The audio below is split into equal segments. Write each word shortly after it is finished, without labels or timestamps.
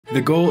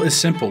The goal is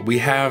simple. We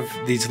have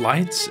these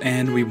lights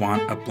and we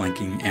want a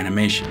blinking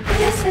animation.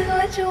 This is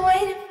what you're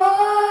waiting for.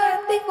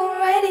 I think we're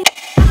ready.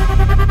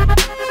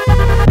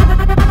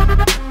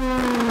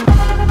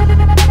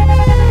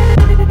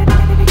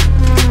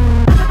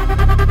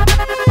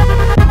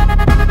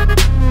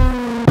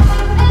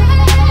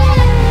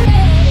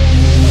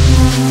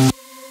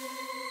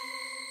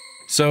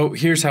 So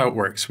here's how it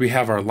works. We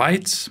have our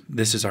lights.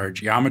 This is our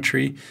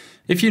geometry.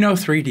 If you know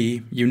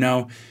 3D, you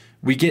know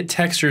we get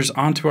textures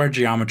onto our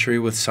geometry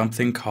with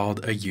something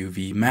called a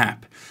UV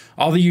map.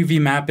 All the UV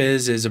map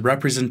is a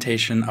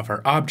representation of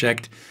our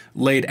object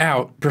laid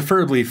out,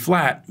 preferably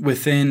flat,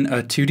 within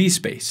a 2D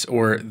space,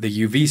 or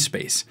the UV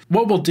space.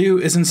 What we'll do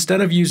is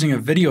instead of using a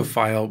video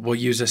file, we'll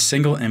use a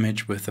single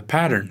image with a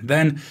pattern.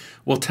 Then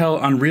we'll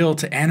tell Unreal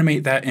to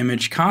animate that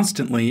image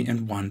constantly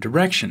in one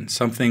direction,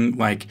 something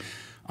like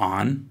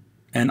on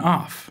and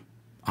off,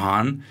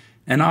 on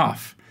and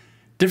off.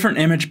 Different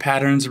image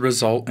patterns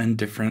result in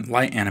different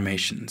light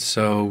animations.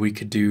 So we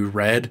could do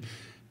red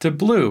to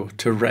blue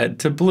to red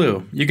to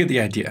blue. You get the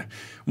idea.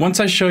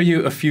 Once I show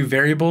you a few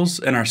variables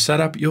in our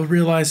setup, you'll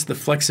realize the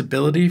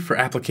flexibility for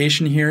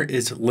application here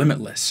is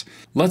limitless.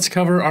 Let's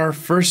cover our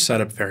first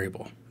setup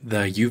variable,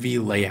 the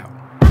UV layout.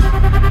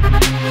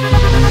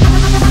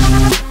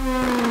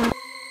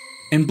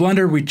 In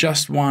Blender, we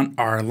just want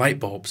our light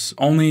bulbs,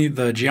 only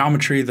the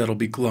geometry that'll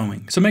be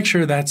glowing. So make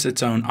sure that's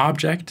its own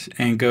object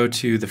and go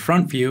to the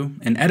front view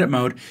in edit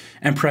mode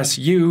and press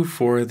U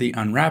for the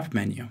unwrap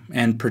menu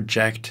and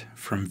project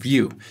from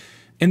view.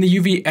 In the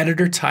UV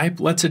editor type,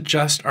 let's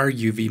adjust our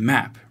UV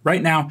map.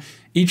 Right now,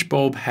 each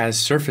bulb has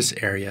surface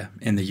area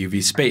in the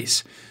UV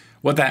space.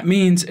 What that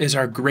means is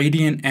our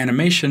gradient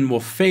animation will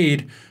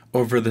fade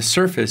over the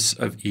surface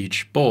of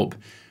each bulb.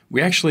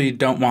 We actually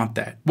don't want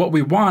that. What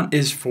we want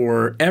is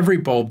for every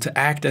bulb to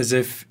act as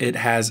if it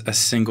has a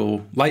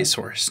single light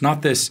source,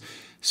 not this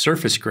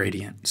surface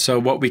gradient. So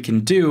what we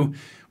can do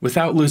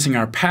without losing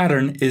our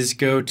pattern is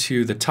go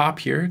to the top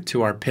here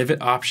to our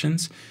pivot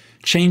options,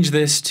 change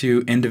this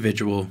to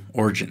individual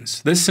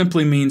origins. This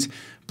simply means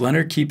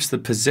Blender keeps the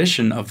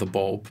position of the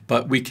bulb,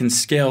 but we can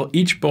scale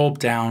each bulb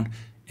down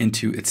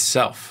into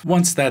itself.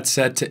 Once that's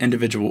set to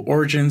individual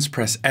origins,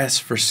 press S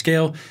for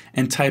scale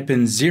and type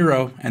in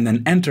 0 and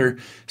then enter,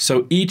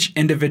 so each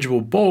individual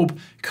bulb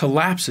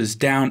collapses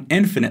down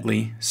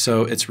infinitely,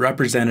 so it's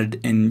represented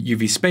in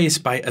UV space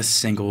by a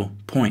single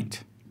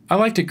point. I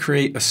like to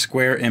create a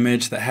square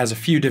image that has a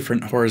few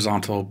different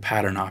horizontal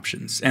pattern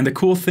options. And the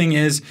cool thing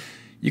is,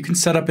 you can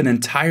set up an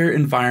entire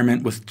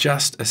environment with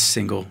just a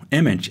single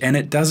image, and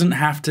it doesn't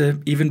have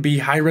to even be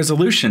high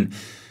resolution.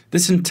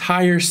 This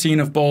entire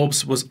scene of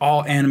bulbs was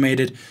all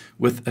animated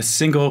with a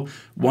single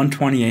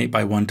 128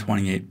 by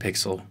 128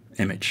 pixel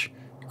image.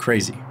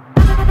 Crazy.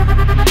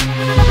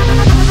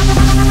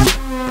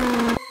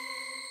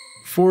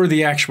 For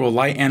the actual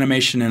light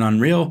animation in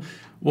Unreal,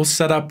 we'll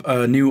set up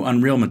a new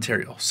Unreal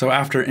material. So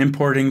after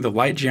importing the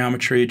light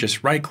geometry,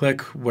 just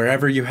right-click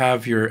wherever you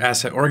have your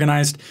asset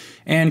organized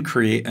and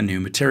create a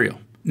new material.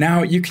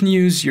 Now you can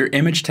use your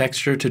image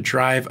texture to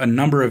drive a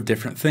number of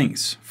different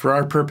things. For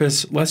our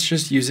purpose, let's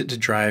just use it to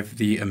drive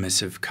the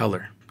emissive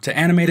color. To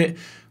animate it,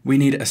 we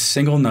need a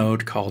single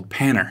node called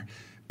Panner.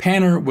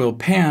 Panner will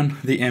pan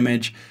the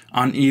image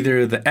on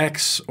either the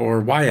X or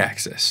Y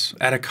axis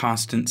at a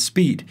constant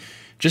speed.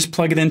 Just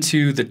plug it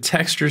into the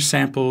texture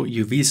sample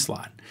UV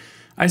slot.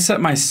 I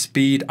set my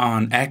speed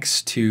on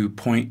X to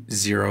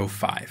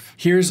 0.05.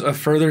 Here's a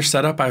further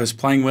setup I was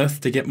playing with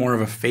to get more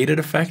of a faded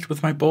effect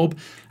with my bulb.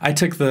 I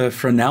took the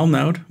Fresnel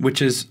node, which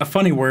is a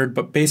funny word,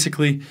 but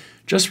basically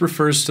just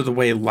refers to the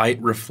way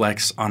light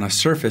reflects on a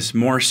surface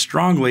more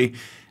strongly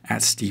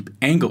at steep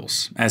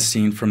angles, as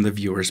seen from the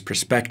viewer's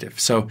perspective.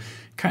 So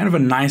kind of a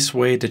nice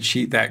way to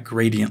cheat that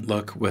gradient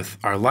look with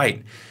our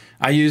light.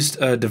 I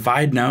used a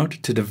divide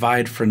node to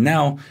divide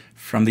Fresnel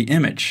from the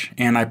image,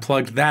 and I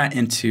plugged that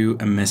into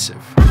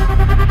emissive.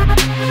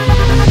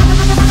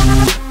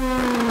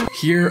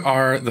 Here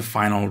are the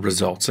final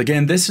results.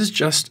 Again, this is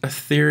just a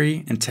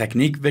theory and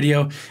technique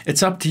video.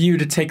 It's up to you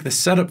to take the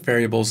setup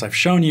variables I've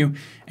shown you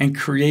and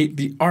create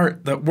the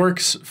art that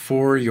works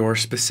for your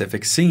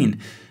specific scene.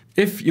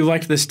 If you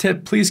liked this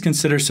tip, please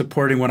consider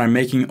supporting what I'm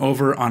making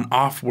over on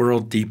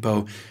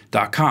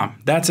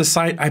offworlddepot.com. That's a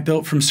site I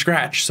built from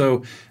scratch,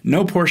 so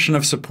no portion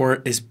of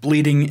support is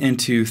bleeding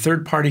into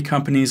third-party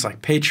companies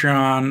like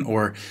Patreon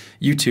or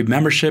YouTube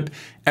membership.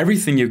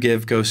 Everything you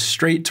give goes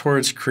straight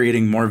towards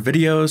creating more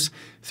videos,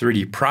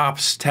 3D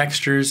props,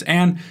 textures,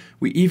 and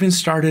we even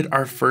started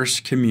our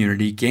first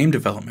community game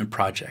development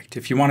project.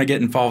 If you want to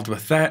get involved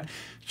with that,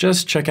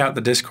 just check out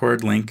the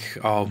Discord link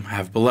I'll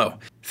have below.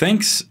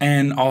 Thanks,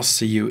 and I'll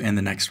see you in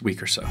the next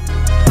week or so.